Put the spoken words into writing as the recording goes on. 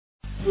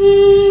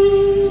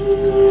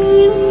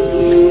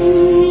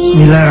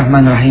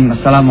Bismillahirrahmanirrahim.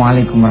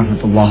 Assalamualaikum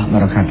warahmatullahi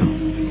wabarakatuh.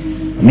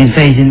 Pemirsa,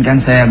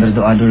 izinkan saya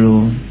berdoa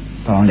dulu.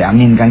 Tolong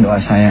diaminkan doa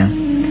saya.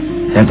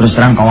 Saya terus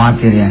terang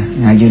khawatir ya.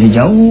 Ngaji udah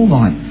jauh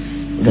banget.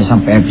 Udah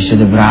sampai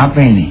episode berapa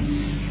ini.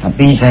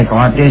 Tapi saya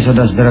khawatir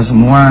saudara-saudara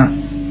semua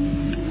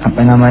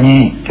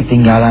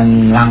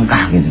ketinggalan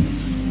langkah gitu.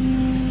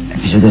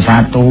 Episode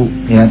 1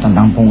 ya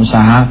tentang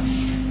pengusaha,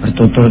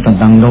 bertutur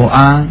tentang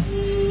doa.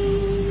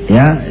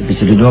 Ya,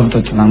 episode 2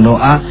 tentang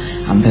doa.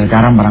 Hampir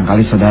sekarang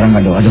barangkali saudara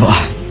nggak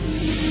doa-doa.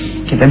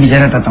 Kita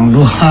bicara tentang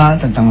doa,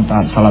 tentang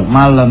salat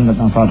malam,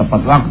 tentang salat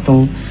tepat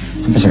waktu.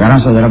 Sampai sekarang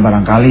saudara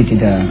barangkali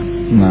tidak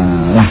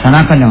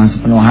melaksanakan dengan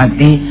sepenuh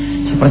hati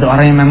seperti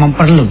orang yang memang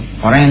perlu.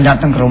 Orang yang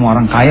datang ke rumah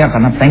orang kaya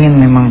karena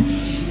pengen memang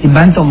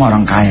dibantu sama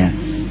orang kaya.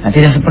 Nah,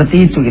 tidak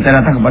seperti itu.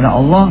 Kita datang kepada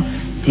Allah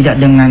tidak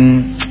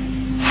dengan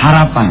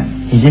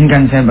harapan.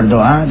 Izinkan saya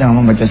berdoa dengan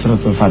membaca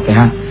suratul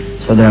Fatihah.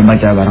 Saudara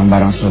baca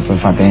bareng-bareng suratul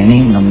Fatihah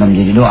ini, mudah-mudahan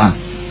menjadi doa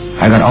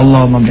agar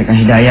Allah memberikan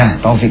hidayah,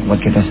 taufik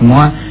buat kita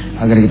semua,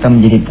 agar kita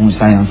menjadi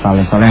pengusaha yang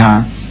saleh-soleha,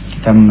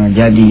 kita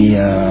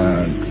menjadi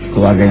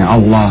keluarganya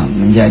Allah,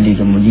 menjadi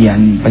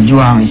kemudian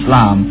pejuang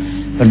Islam,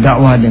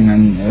 berdakwah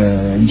dengan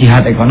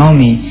jihad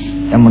ekonomi,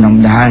 dan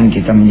mudah-mudahan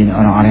kita menjadi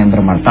orang-orang yang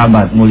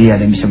bermartabat, mulia,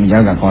 dan bisa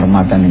menjaga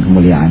kehormatan dan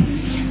kemuliaan.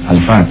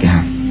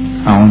 Al-Fatihah.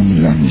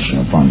 A'udzubillahi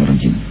minasyaitonir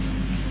rajim.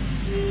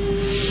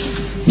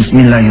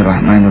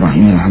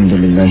 Bismillahirrahmanirrahim.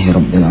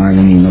 Alhamdulillahirabbil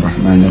alamin,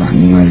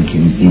 arrahmanirrahim,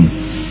 maliki yaumiddin.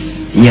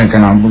 Iyyaka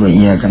na'budu wa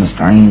iyyaka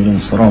nasta'in,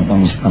 ihdinas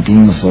siratal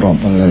mustaqim,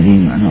 siratal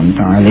ladzina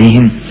an'amta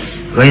 'alaihim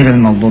ghairil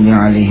maghdubi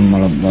 'alaihim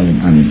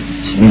waladdallin. Amin.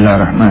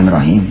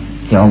 Bismillahirrahmanirrahim.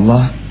 Ya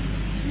Allah,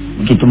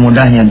 begitu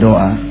mudahnya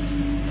doa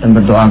dan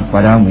berdoa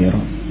kepadamu ya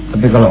Rabb.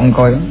 Tapi kalau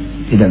Engkau ya,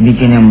 tidak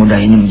bikin yang mudah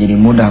ini menjadi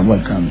mudah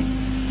buat kami,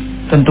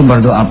 tentu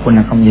berdoa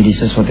pun akan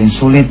menjadi sesuatu yang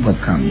sulit buat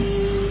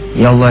kami.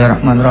 Ya Allah ya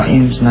Rahman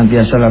Rahim,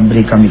 senantiasalah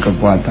beri kami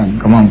kekuatan,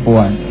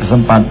 kemampuan,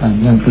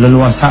 kesempatan, dan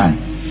keleluasaan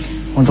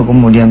untuk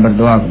kemudian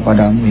berdoa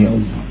kepadamu ya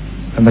Allah,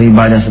 dan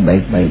beribadah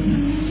sebaik-baiknya.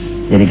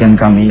 Jadikan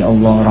kami ya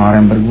Allah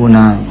orang-orang yang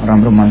berguna,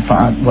 orang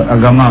bermanfaat buat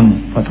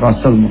agamamu, buat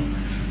Rasulmu,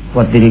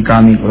 buat diri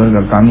kami,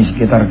 keluarga kami,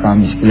 sekitar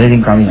kami,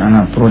 sekeliling kami,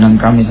 anak turunan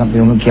kami sampai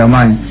yaumul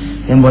kiamat,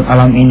 yang buat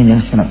alam ini yang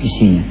segenap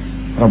isinya.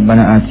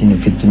 Rabbana atina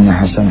fid dunya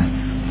hasanah,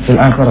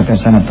 fil akhirati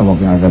hasanah wa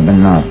qina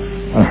adzabannar.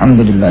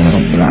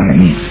 Alhamdulillahirabbil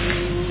alamin.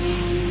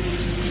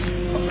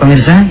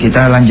 Pemirsa,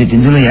 kita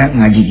lanjutin dulu ya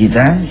ngaji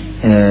kita,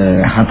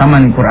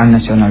 khataman Quran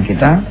nasional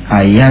kita,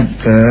 ayat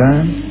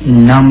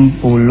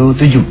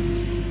ke-67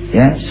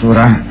 ya,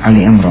 surah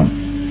Ali Imran.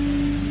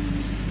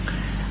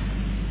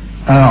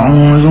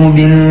 A'udzu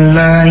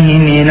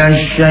billahi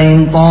minasy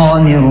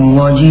syaithanir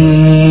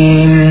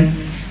rajim.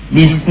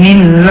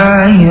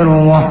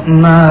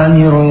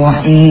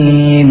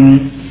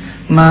 Bismillahirrahmanirrahim.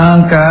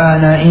 Ma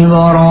kana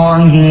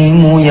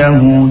Ibrahim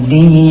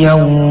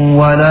Yahudiyyan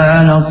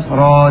wala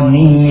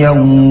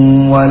Nasraniyyan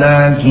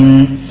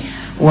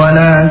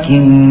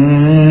walakin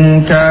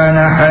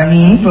kana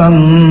hanifan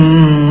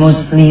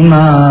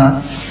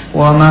muslima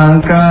wa ma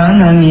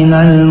kana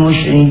minal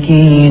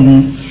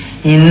musyrikin.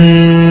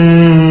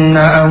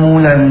 Inna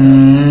awlan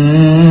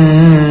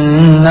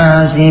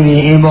nasi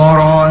bi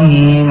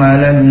Ibrahim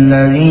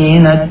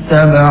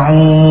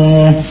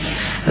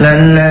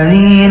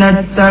للذين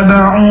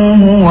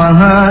اتبعوه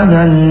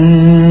وهذا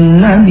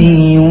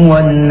النبي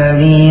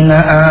والذين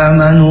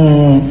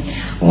آمنوا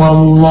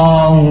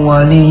والله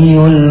ولي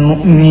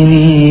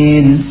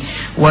المؤمنين.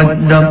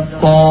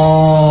 ودت طائفة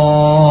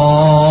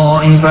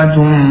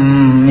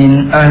من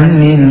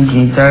أهل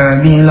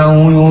الكتاب لو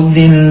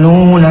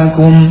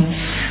يضلونكم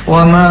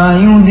وما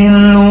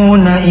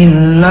يضلون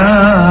إلا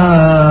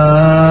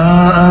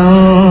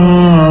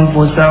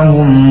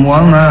أنفسهم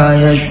وما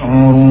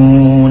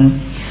يشعرون.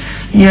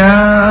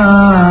 يا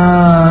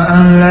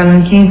أهل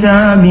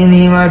الكتاب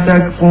لم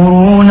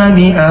تكفرون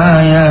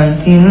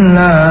بآيات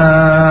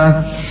الله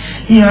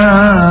يا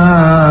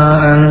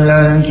أهل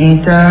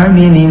الكتاب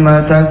لم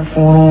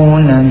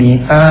تكفرون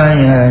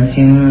بآيات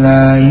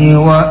الله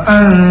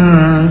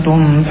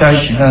وأنتم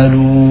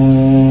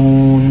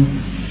تشهدون.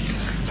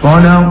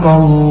 صدق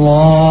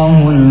الله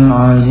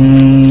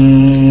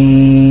العظيم.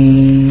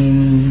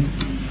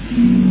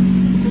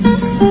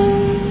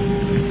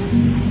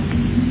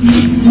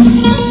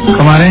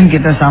 Kemarin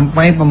kita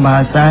sampai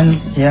pembahasan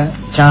ya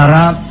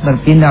cara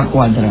berpindah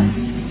kuadran.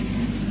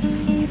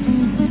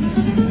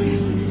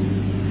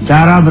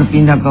 Cara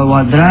berpindah ke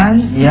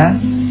kuadran ya.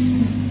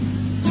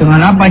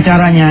 Dengan apa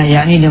caranya?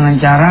 Yakni dengan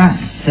cara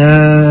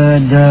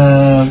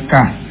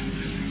sedekah.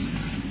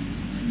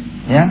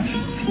 Ya.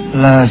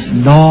 Plus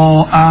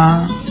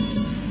doa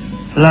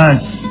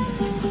plus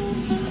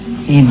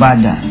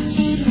ibadah.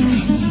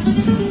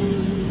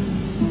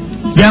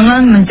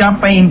 Jangan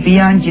mencapai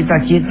impian,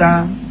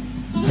 cita-cita,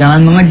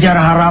 jangan mengejar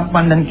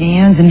harapan dan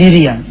keinginan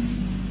sendirian.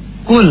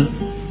 Qul,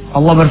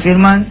 Allah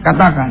berfirman,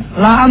 katakan,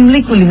 la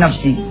amliku li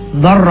nafsi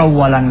darra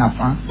wala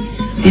nafa.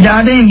 Tidak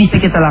ada yang bisa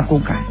kita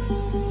lakukan,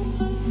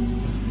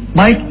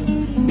 baik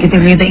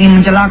ketika kita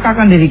ingin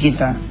mencelakakan diri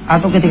kita,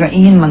 atau ketika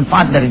ingin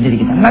manfaat dari diri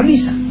kita. Nggak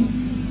bisa.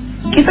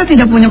 Kita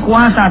tidak punya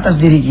kuasa atas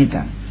diri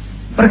kita.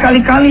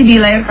 Berkali-kali di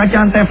layar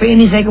kaca TV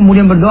ini saya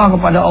kemudian berdoa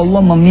kepada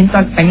Allah,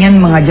 meminta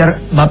pengen mengajar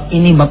bab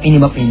ini, bab ini,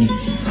 bab ini.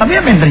 Tapi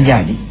apa yang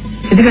terjadi?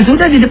 Ketika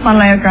sudah di depan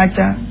layar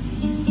kaca,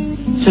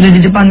 sudah di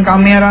depan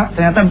kamera,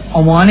 ternyata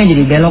omongannya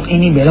jadi belok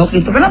ini, belok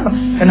itu. Kenapa?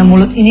 Karena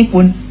mulut ini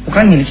pun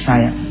bukan milik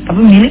saya, tapi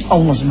milik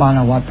Allah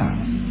Subhanahu wa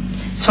Ta'ala.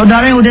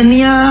 Saudara yang udah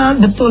niat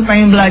betul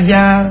pengen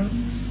belajar,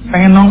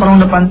 pengen nongkrong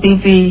depan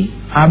TV,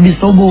 habis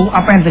subuh,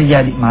 apa yang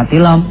terjadi? Mati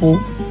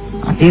lampu,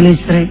 mati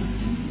listrik.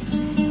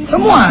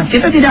 Semua,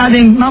 kita tidak ada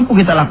yang mampu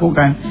kita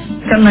lakukan.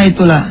 Karena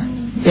itulah,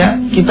 ya,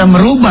 kita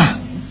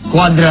merubah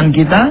kuadran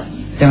kita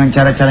dengan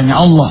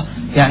cara-caranya Allah,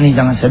 yakni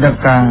dengan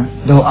sedekah,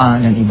 doa,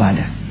 dan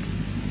ibadah.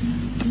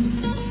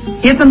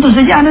 Ya tentu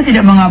saja Anda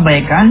tidak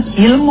mengabaikan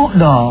ilmu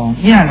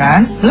dong, ya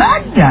kan?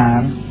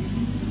 Belajar.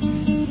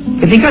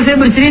 Ketika saya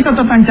bercerita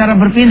tentang cara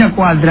berpindah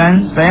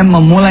kuadran, saya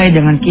memulai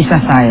dengan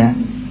kisah saya.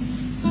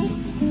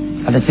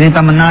 Ada cerita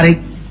menarik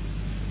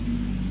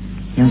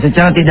yang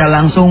secara tidak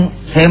langsung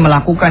saya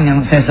melakukan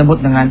yang saya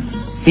sebut dengan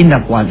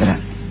pindah kuadran.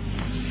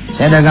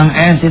 Saya dagang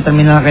es di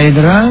Terminal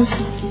Kalideres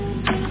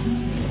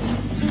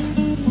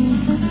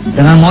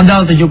dengan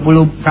modal 70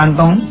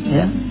 kantong,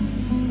 ya.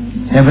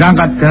 Saya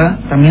berangkat ke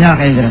Terminal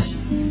Kalideres.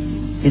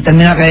 Di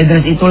Terminal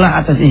Kalideres itulah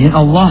atas izin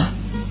Allah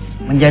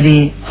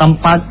menjadi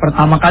tempat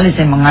pertama kali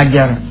saya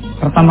mengajar,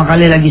 pertama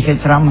kali lagi saya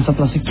ceramah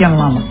setelah sekian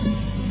lama.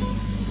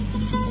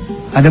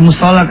 Ada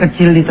musola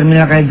kecil di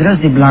Terminal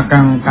Kalideres di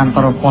belakang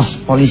kantor pos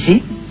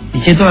polisi. Di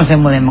situlah saya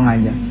mulai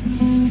mengajar.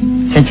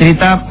 Saya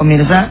cerita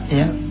pemirsa,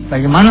 ya,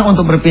 bagaimana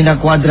untuk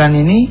berpindah kuadran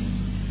ini,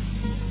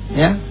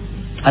 ya.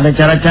 Ada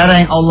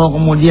cara-cara yang Allah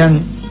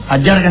kemudian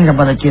ajarkan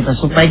kepada kita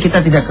supaya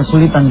kita tidak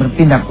kesulitan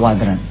berpindah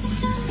kuadran.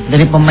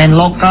 Dari pemain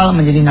lokal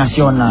menjadi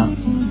nasional,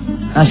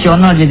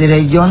 nasional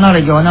jadi regional,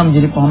 regional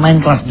menjadi pemain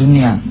kelas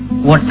dunia,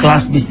 world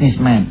class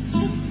businessman,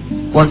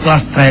 world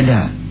class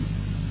trader.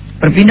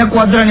 Berpindah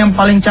kuadran yang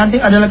paling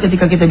cantik adalah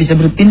ketika kita bisa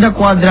berpindah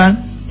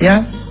kuadran,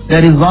 ya,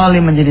 dari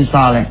zalim menjadi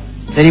saleh,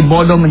 dari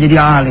bodoh menjadi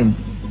alim,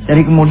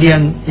 dari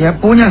kemudian, ya,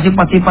 punya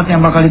sifat-sifat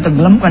yang bakal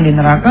ditenggelamkan di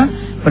neraka,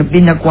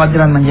 berpindah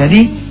kuadran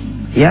menjadi,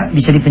 ya,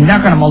 bisa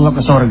dipindahkan sama Allah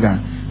ke surga.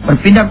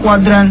 Berpindah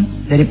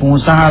kuadran dari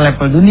pengusaha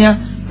level dunia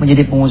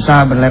menjadi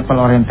pengusaha berlevel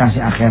orientasi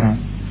akhirat.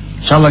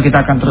 Insyaallah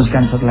kita akan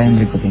teruskan setelah yang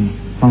berikut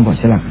ini. Monggo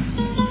silakan.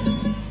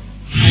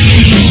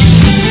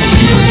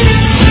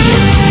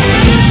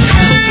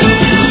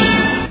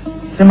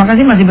 Terima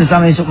kasih masih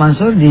bersama Yusuf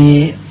Mansur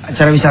di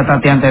acara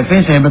wisata Tian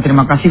TV. Saya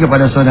berterima kasih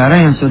kepada saudara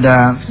yang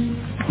sudah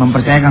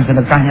mempercayakan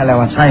sedekahnya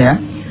lewat saya,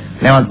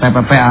 lewat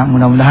PPPA.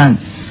 Mudah-mudahan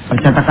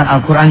percetakan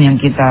Al-Quran yang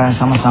kita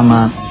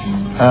sama-sama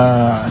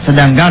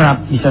sedang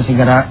garap bisa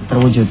segera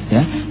terwujud,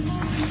 ya.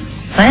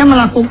 Saya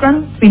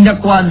melakukan pindah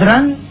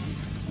kuadran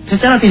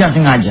secara tidak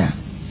sengaja.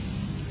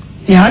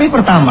 Di hari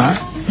pertama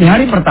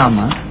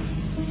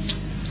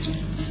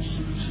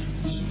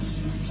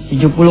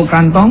 70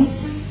 kantong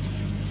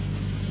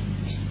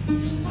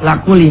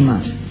laku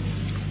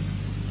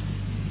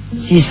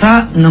 5.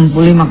 Sisa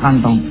 65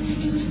 kantong.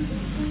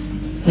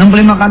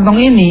 65 kantong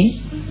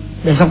ini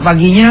besok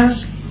paginya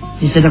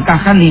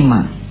disedekahkan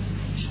 5.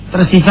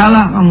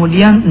 Tersisalah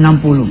kemudian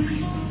 60.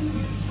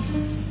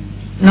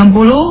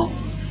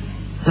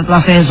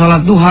 Setelah saya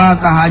sholat duha,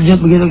 tahajud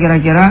begitu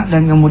kira-kira,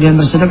 dan kemudian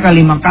bersedekah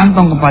 5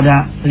 kantong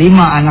kepada 5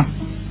 anak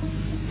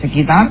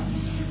sekitar,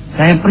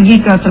 saya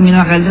pergi ke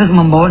Terminal Kalideres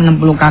membawa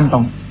 60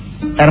 kantong.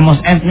 Termos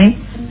es nih,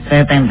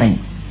 saya tenteng.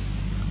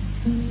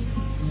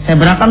 Saya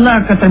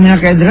berangkatlah ke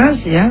Terminal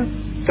Kalideres, ya.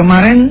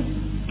 Kemarin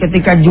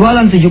ketika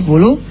jualan 70,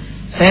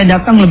 saya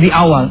datang lebih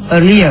awal,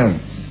 earlier,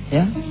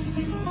 ya.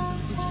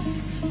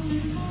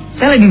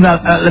 Saya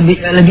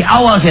lebih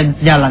awal saya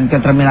jalan ke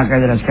Terminal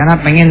Kalideres karena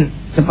pengen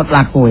cepat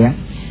laku, ya.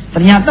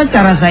 Ternyata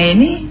cara saya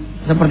ini,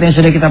 seperti yang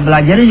sudah kita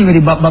pelajari juga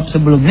di bab-bab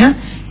sebelumnya,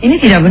 ini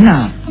tidak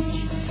benar.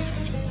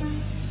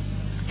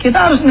 Kita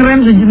harus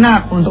ngerem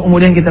sejenak untuk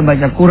kemudian kita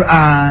baca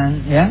Quran,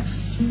 ya.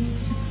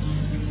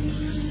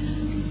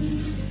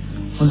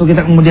 Untuk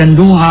kita kemudian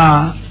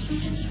duha.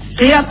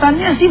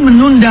 Kelihatannya sih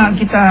menunda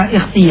kita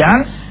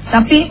ikhtiar,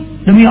 tapi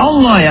demi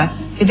Allah, ya,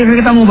 ketika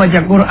kita mau baca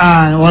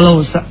Quran,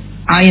 walau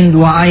ain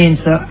dua ain,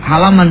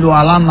 sehalaman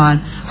dua halaman,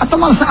 atau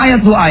malah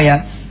seayat dua ayat,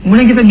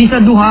 kemudian kita bisa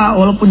duha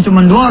walaupun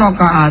cuma 2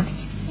 rakaat.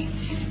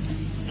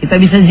 Kita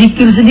bisa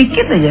zikir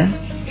sedikit aja,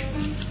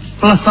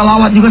 plus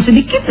salawat juga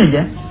sedikit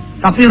aja,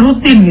 tapi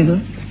rutin gitu.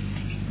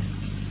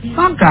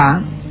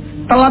 Maka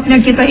telatnya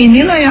kita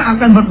inilah yang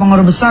akan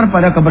berpengaruh besar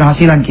pada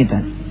keberhasilan kita.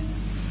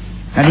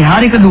 Nah di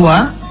hari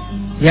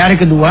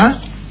kedua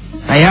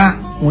saya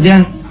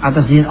kemudian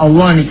atas izin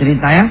Allah nih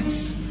cerita, ya,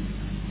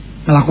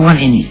 melakukan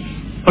ini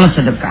plus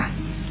sedekah.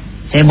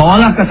 Saya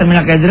bawalah ke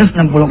Terminal Kalideres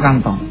 60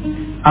 kantong.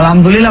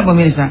 Alhamdulillah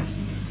pemirsa,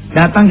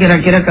 datang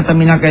kira-kira ke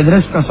Terminal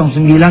Kalideres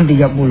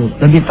 09.30,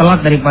 lebih telat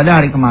daripada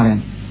hari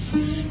kemarin.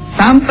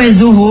 Sampai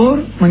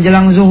zuhur,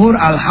 menjelang zuhur,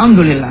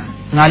 alhamdulillah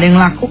nggak ada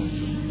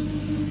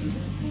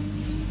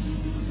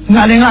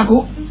yang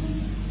laku.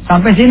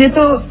 Sampai sini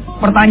tuh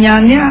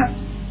pertanyaannya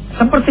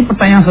seperti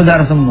pertanyaan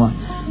saudara semua.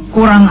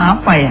 Kurang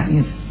apa ya?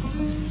 Gitu.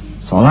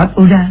 Sholat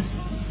udah,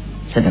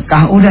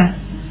 sedekah udah,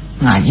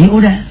 ngaji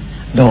udah,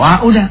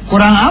 doa udah,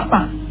 kurang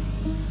apa?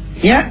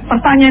 Ya,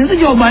 pertanyaan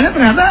itu jawabannya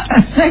ternyata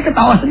saya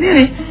ketawa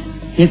sendiri.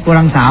 Ya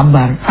kurang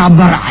sabar,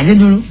 sabar aja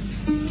dulu.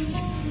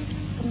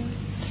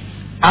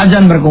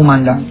 Azan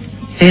berkumandang.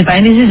 Cerita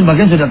ini sih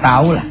sebagian sudah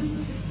tahu lah.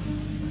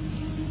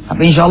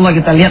 Tapi insya Allah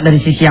kita lihat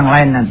dari sisi yang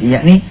lain nanti,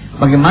 yakni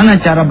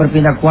bagaimana cara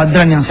berpindah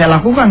kuadran yang saya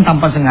lakukan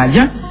tanpa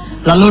sengaja,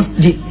 lalu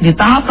di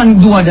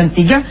tahapan 2 dan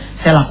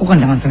 3 saya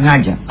lakukan dengan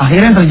sengaja.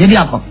 Akhirnya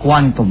terjadi apa?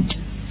 Quantum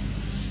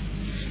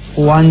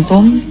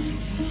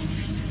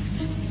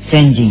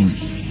changing.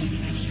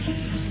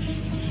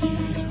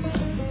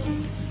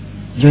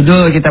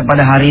 Judul kita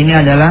pada hari ini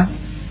adalah,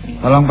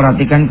 tolong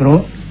perhatikan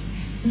kru,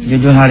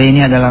 judul hari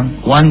ini adalah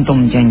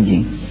quantum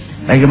changing.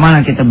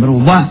 Bagaimana kita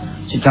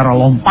berubah secara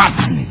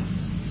lompatan.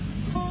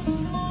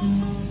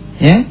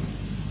 Ya,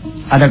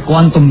 ada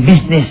quantum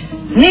business.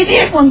 Ini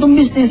dia quantum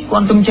business,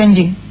 quantum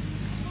changing.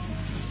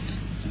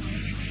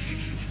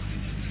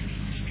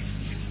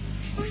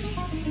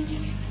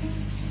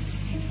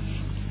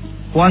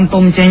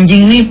 Quantum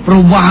changing ini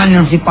perubahan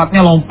yang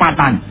sifatnya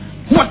lompatan.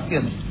 Buat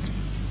gitu.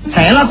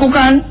 Saya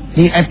lakukan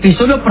di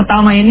episode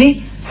pertama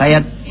ini,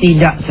 saya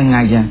tidak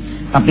sengaja.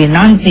 Tapi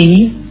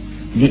nanti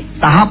di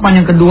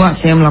tahapan yang kedua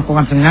saya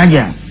melakukan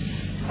sengaja.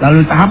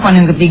 Lalu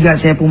tahapan yang ketiga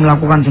saya pun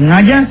melakukan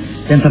sengaja.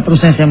 Dan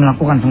seterusnya saya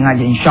melakukan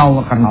sengaja, insya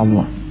Allah karena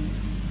Allah.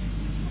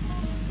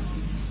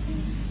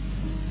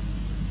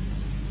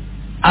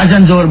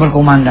 Azan zuhur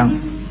berkumandang.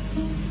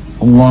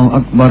 Allahu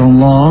Akbar,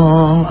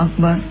 Allahu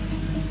Akbar.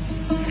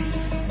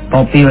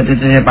 Topi waktu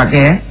itu saya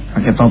pakai ya,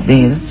 pakai topi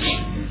gitu.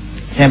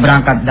 Saya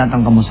berangkat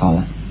datang ke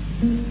mushola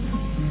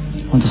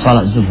untuk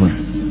sholat zuhur.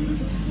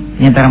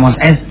 Ini termos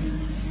es.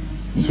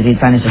 Ini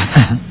ceritanya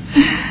saudara.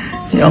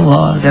 Ya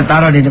Allah, saya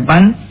taruh di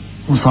depan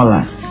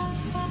mushola.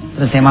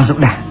 Terus saya masuk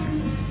dah.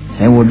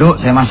 Saya wudhu,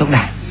 saya masuk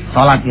dah,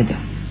 sholat gitu.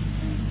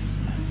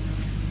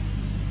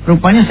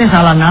 Rupanya saya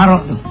salah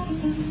naruh tuh.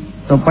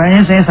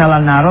 Rupanya saya salah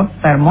naruh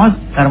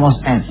termos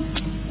es.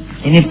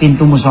 Ini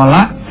pintu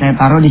mushola, saya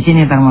taruh di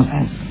sini termos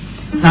es.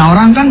 Nah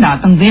orang kan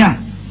datang tuh ya.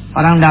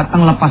 Orang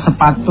datang lepas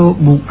sepatu,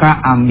 buka,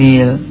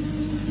 ambil.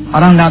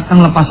 Orang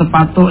datang lepas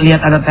sepatu,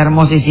 lihat ada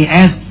termos isi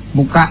es,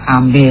 buka,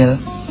 ambil.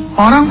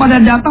 Orang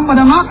pada datang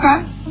pada makan.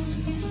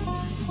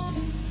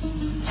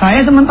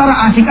 Saya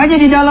sementara asik aja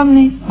di dalam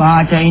nih.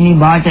 Baca ini,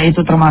 baca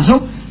itu, termasuk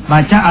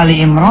baca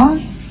Ali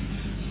Imran.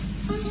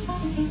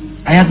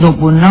 Ayat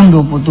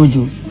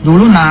 26-27.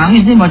 Dulu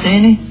nangis nih baca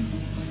ini.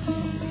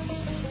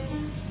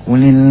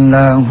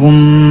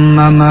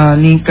 Qulillahumma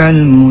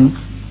malikal mulk.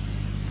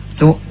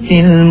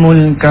 Tu'til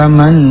mulka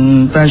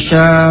man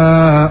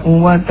tasha'u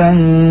wa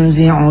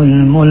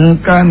tanzi'ul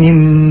mulka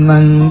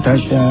mimman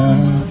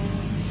tasha'u.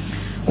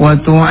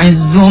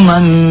 وتعز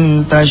من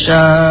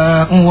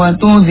تشاء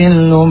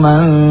وتذل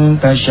من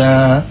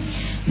تشاء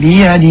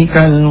بيدك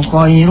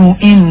الخير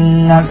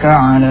إنك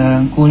على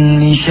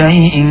كل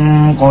شيء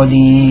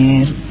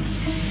قدير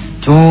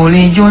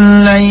تولج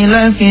الليل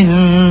في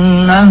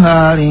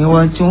النهار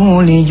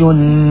وتولج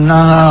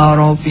النهار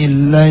في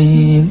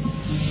الليل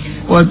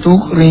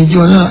وتخرج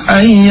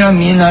الحي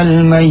من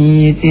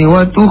الميت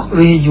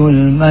وتخرج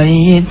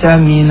الميت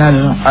من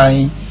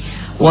الحي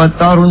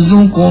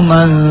وَتَرْزُقُ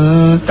مَنْ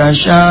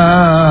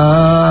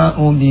تَشَاءُ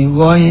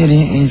بِغَيْرِ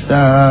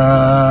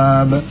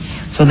حِسَابٍ.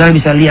 Saudara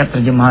bisa lihat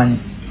terjemahannya.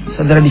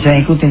 Saudara bisa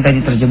ikutin tadi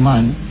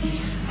terjemahan.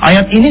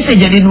 Ayat ini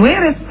saya jadiin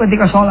wirid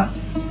ketika sholat.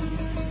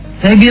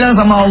 Saya bilang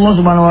sama Allah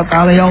Subhanahu Wa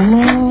Taala, ya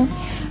Allah,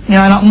 ini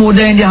anak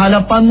muda yang di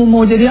hadapanmu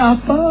mau jadi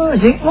apa?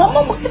 Saya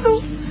ngomong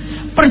begitu.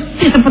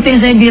 Persis seperti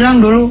yang saya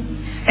bilang dulu.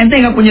 Ente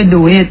nggak punya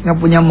duit,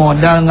 nggak punya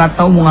modal, nggak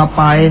tahu mau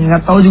ngapain,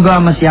 nggak tahu juga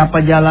sama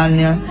siapa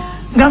jalannya.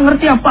 Gak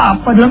ngerti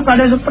apa-apa, dalam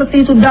keadaan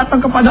seperti itu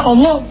datang kepada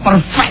Allah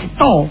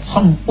perfecto,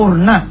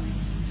 sempurna.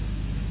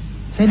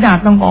 Saya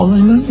datang ke Allah,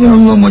 ya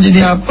Allah mau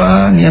jadi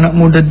apa? Ini anak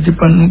muda di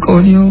depan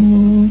engkau, ya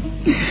Allah.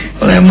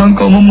 Kalau emang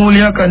kau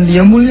memuliakan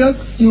dia,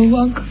 muliakan, ya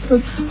Allah.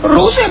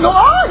 Terus saya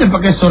doa aja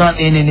pakai surat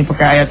ini nih,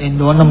 pakai ayat ini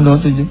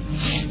 26-27.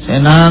 Saya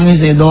nangis,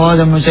 saya doa,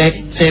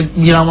 saya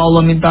bilang sama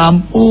Allah minta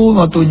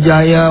ampun, waktu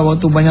jaya,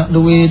 waktu banyak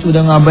duit,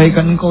 udah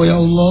ngabaikan engkau ya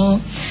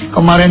Allah.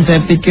 Kemarin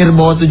saya pikir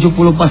bahwa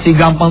 70 pasti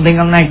gampang,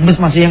 tinggal naik bis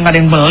masih yang gak ada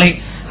yang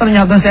beli.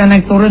 Ternyata saya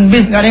naik turun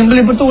bis, gak ada yang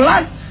beli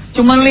betulan.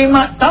 Cuma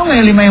 5, tahu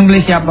gak ya 5 yang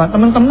beli siapa?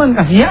 Teman-teman,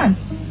 kasihan.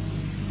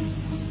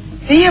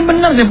 Iya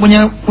benar, saya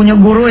punya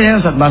guru ya,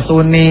 Ustaz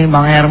Basuni,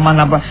 Bang Herman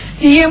apa.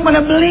 Iya yang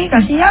pada beli,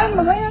 kasihan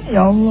makanya.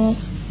 Ya Allah.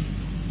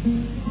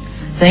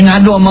 Saya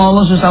ngadu sama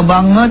Allah susah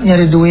banget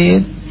nyari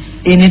duit.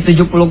 Ini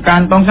 70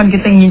 kantong kan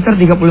kita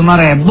ngincer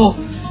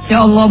 35.000.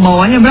 Ya Allah,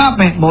 bawanya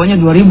berapa? Bawanya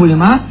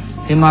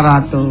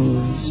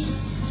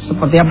 2.500.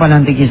 Seperti apa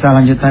nanti kisah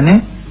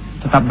lanjutannya?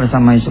 Tetap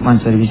bersama Yusuf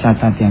Mansur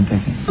Wisata Tiang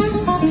TV.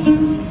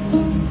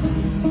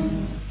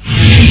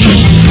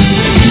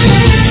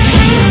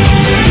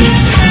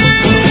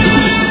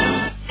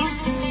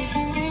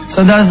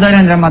 Saudara-saudara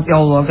yang dirahmati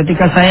Allah,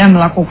 ketika saya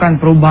melakukan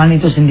perubahan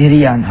itu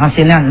sendirian,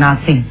 hasilnya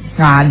nothing,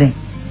 nggak ada.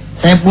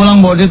 Saya pulang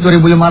bawa duit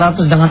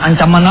 2.500 dengan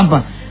ancaman apa?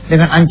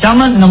 Dengan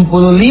ancaman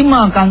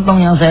 65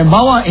 kantong yang saya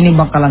bawa ini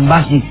bakalan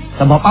basi.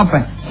 Sebab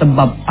apa?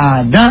 Sebab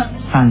ada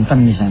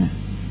santan di sana.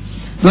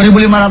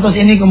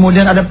 2.500 ini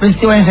kemudian ada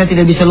peristiwa yang saya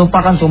tidak bisa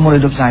lupakan seumur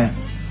hidup saya.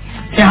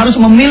 Saya harus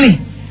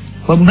memilih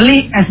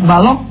membeli es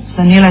balok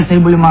senilai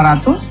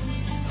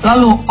 1.500,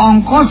 lalu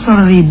ongkos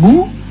 1.000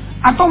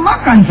 atau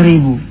makan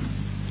 1.000.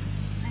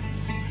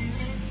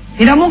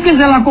 Tidak mungkin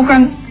saya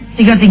lakukan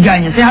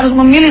tiga-tiganya. Saya harus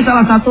memilih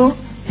salah satu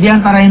di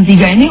antara yang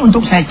tiga ini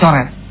untuk saya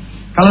coret.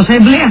 Kalau saya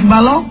beli es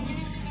balok,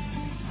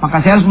 maka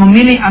saya harus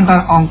memilih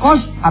antara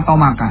ongkos atau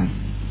makan.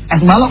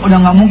 Es balok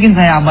udah nggak mungkin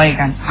saya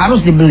abaikan,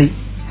 harus dibeli.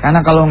 Karena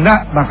kalau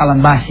enggak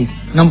bakalan basi.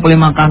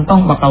 65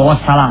 kantong bakal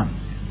wassalam.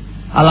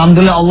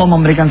 Alhamdulillah Allah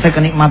memberikan saya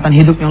kenikmatan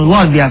hidup yang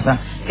luar biasa.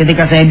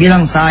 Ketika saya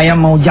bilang saya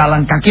mau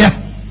jalan kaki lah,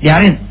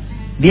 biarin.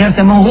 Biar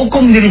saya mau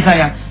hukum diri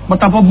saya.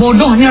 Betapa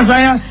bodohnya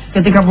saya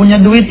ketika punya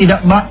duit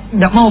tidak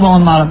mau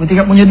bangun malam.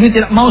 Ketika punya duit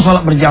tidak mau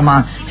sholat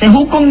berjamaah. Saya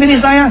hukum diri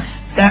saya.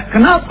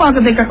 Kenapa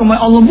ketika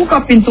kemudian Allah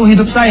buka pintu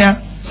hidup saya.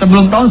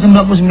 Sebelum tahun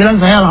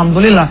 99 saya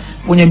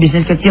alhamdulillah punya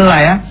bisnis kecil lah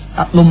ya.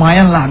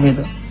 Lumayan lah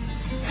gitu.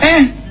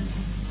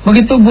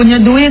 Begitu punya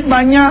duit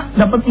banyak,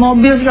 dapat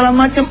mobil segala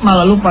macam,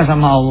 malah lupa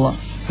sama Allah.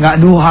 Nggak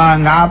duha,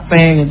 nggak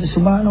apa gitu.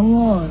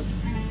 Subhanallah.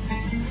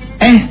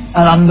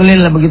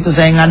 Alhamdulillah begitu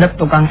saya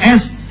ngadep tukang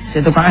es. Si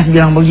tukang es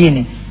bilang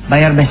begini,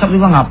 bayar besok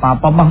juga nggak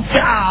apa-apa bang.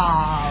 Ya,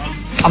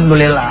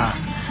 alhamdulillah.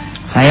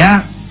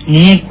 Saya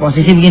ini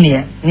posisi begini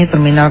ya, ini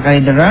terminal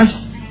Kalideres,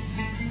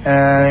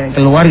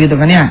 keluar gitu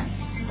kan ya,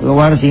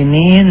 keluar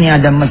sini, ini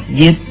ada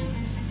masjid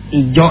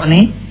hijau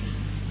nih,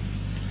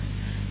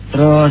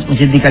 terus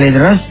masjid di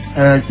Kalideres,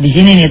 di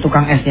sini nih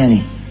tukang esnya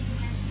nih,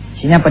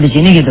 sini apa di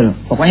sini gitu loh,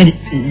 pokoknya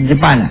di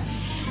depan.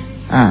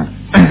 Nah,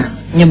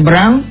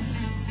 nyebrang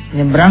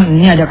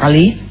ini ada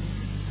kali.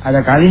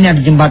 Ada kali ini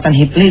ada jembatan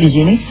Hipli di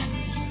sini.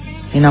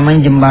 Ini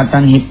namanya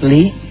jembatan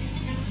Hipli.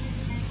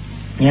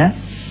 Ya.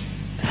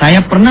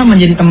 Saya pernah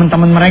menjadi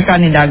teman-teman mereka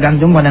nih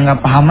dagang, cuma pada nggak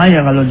paham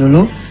aja kalau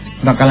dulu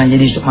bakalan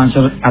jadi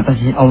mansur atas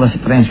Allah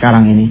seperti yang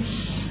sekarang ini.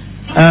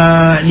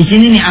 Di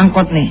sini nih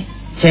angkot nih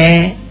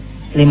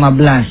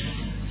C15.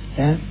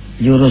 Ya.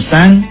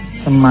 Jurusan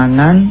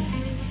Semanan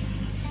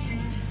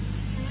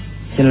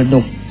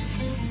Ciledug.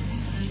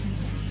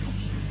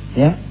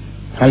 Ya.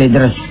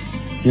 Kalideres.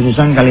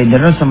 Jurusan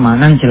Kalideres,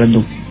 Semanan,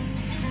 Ciledug.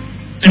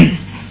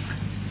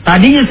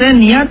 Tadinya saya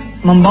niat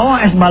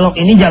membawa es balok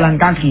ini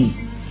jalan kaki.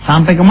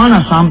 Sampai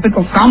kemana? Sampai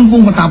ke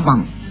Kampung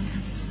Ketapang.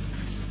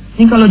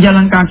 Ini kalau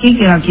jalan kaki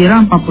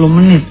kira-kira 40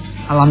 menit.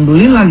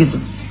 Alhamdulillah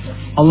gitu.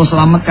 Allah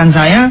selamatkan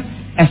saya.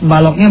 Es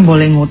baloknya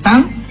boleh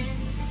ngutang.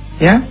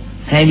 Ya,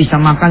 saya bisa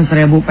makan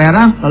 1.000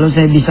 perak. Lalu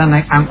saya bisa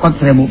naik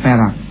angkot 1.000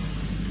 perak.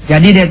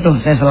 Jadi deh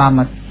tuh saya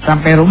selamat.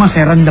 Sampai rumah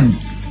saya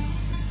rendem.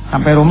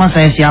 Sampai rumah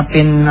saya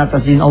siapin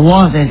atas izin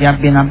Allah, saya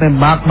siapin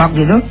bak-bak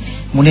gitu.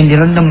 Kemudian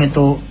direndam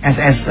itu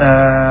SS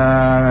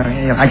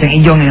kacang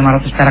hijau nih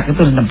 500 perak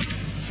itu rendam.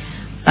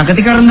 Nah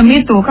ketika rendam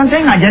itu kan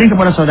saya ngajarin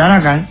kepada saudara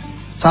kan,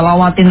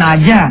 salawatin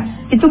aja.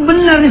 Itu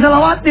benar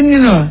disalawatin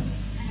gitu.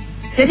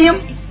 Jadi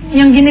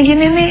yang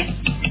gini-gini nih,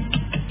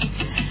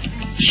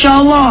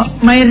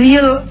 insyaallah my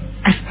real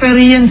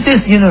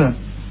experiences gitu.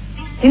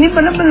 Ini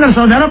benar-benar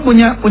saudara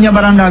punya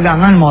barang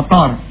dagangan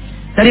motor.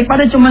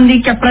 Daripada cuma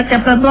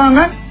dikepret-kepret doang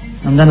kan.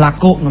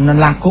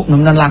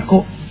 Mudah-mudahan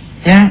laku.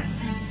 Ya.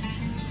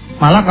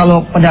 Malah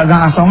kalau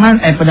pedagang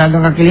asongan,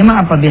 pedagang kaki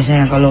lima apa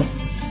biasanya kalau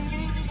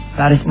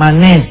laris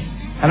manis,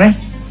 apa?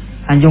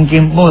 Anjung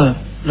kimpul,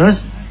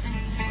 terus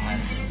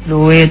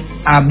duit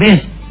habis,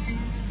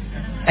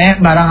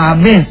 barang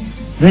habis,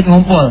 duit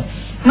ngumpul.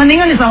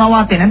 Mendingan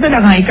disalawatin. Nanti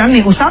dagang ikan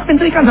nih, usapin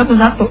tuh ikan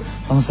satu-satu.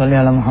 Allahumma sholli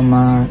ala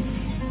Muhammad.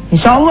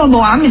 Insyaallah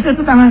bawa amis itu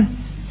tangan.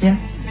 Ya.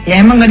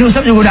 Ya emang gak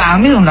diusap juga udah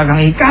amis,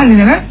 dagang ikan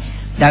gitu kan.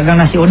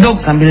 Dagang nasi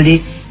uduk sambil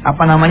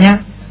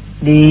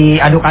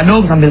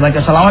diaduk-aduk sambil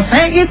baca salawat.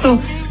 Saya gitu,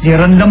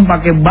 direndam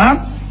pakai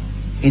bak,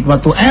 itu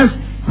batu es,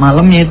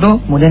 malamnya itu,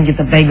 kemudian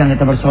kita pegang,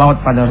 kita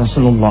bersalawat pada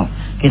Rasulullah.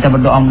 Kita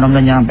berdoa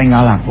mudah-mudahan jangan sampai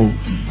nggak laku.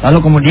 Lalu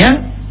kemudian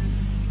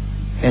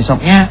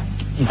besoknya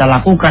kita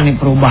lakukan nih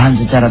perubahan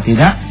secara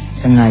tidak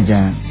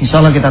sengaja.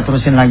 Insya Allah kita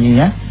terusin lagi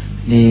ya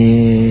di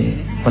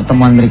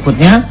pertemuan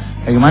berikutnya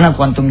bagaimana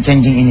quantum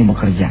changing ini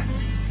bekerja.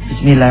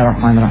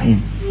 Bismillahirrahmanirrahim.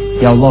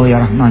 Ya Allah ya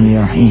Rahman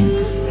ya Rahim.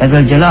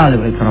 Azal Jalal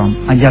wal Ikram,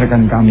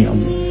 ajarkan kami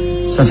Allah.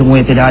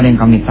 Sesungguhnya tidak ada yang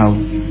kami tahu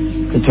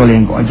kecuali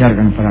yang Kau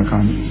ajarkan kepada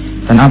kami.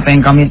 Dan apa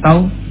yang kami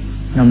tahu,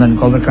 mudah-mudahan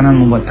Kau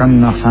berkenan membuat kami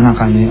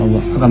melaksanakan ya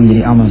Allah, akan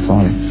menjadi amal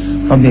saleh.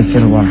 Rabbi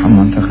ighfir warham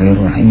wa anta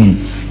khairur rahimin.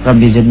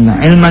 Rabbi zidna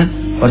ilman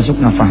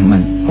warzuqna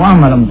fahman wa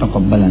amalan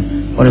mutaqabbalan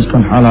wa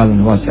rizqan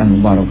halalan wasi'an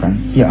mubarakan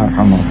ya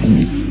arhamar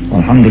rahimin.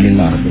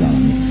 Walhamdulillahirabbil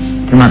alamin.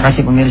 Terima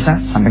kasih pemirsa,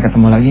 sampai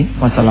ketemu lagi.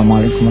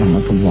 Wassalamualaikum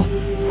warahmatullahi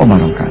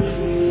wabarakatuh.